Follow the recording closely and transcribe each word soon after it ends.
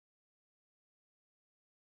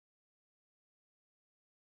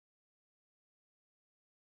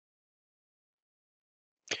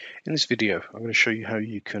In this video, I'm going to show you how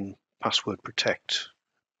you can password protect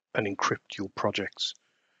and encrypt your projects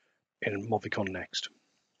in Movicon Next.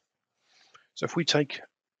 So if we take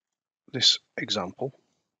this example,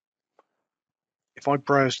 if I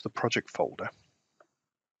browse the project folder,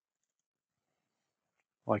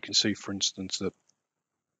 I can see, for instance, that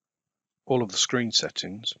all of the screen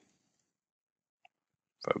settings,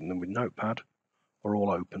 if I open them with Notepad, are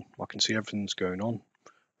all open. I can see everything that's going on.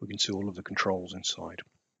 We can see all of the controls inside.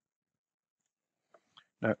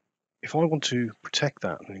 Now, if I want to protect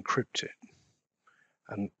that and encrypt it,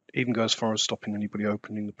 and even go as far as stopping anybody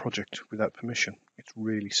opening the project without permission, it's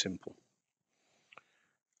really simple.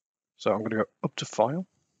 So I'm going to go up to File,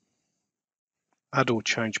 Add or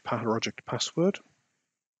Change Project Password.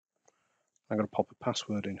 I'm going to pop a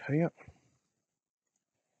password in here.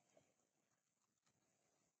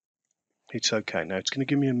 Hit OK. Now it's going to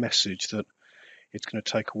give me a message that it's going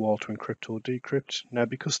to take a while to encrypt or decrypt. Now,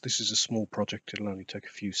 because this is a small project, it'll only take a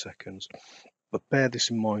few seconds, but bear this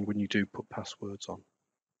in mind when you do put passwords on.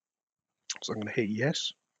 So I'm going to hit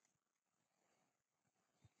yes.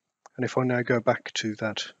 And if I now go back to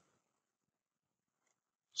that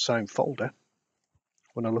same folder,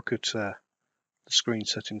 when I look at the screen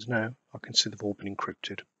settings now, I can see they've all been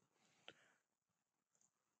encrypted.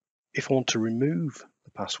 If I want to remove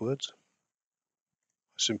the passwords,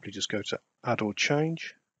 I simply just go to Add or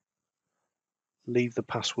Change, leave the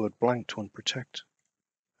password blank to unprotect,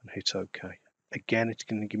 and hit OK. Again, it's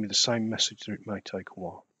going to give me the same message that it may take a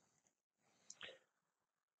while.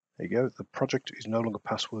 There you go, the project is no longer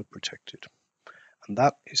password protected. And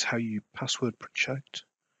that is how you password protect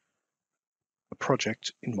a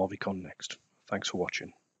project in Movicon Next. Thanks for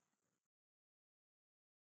watching.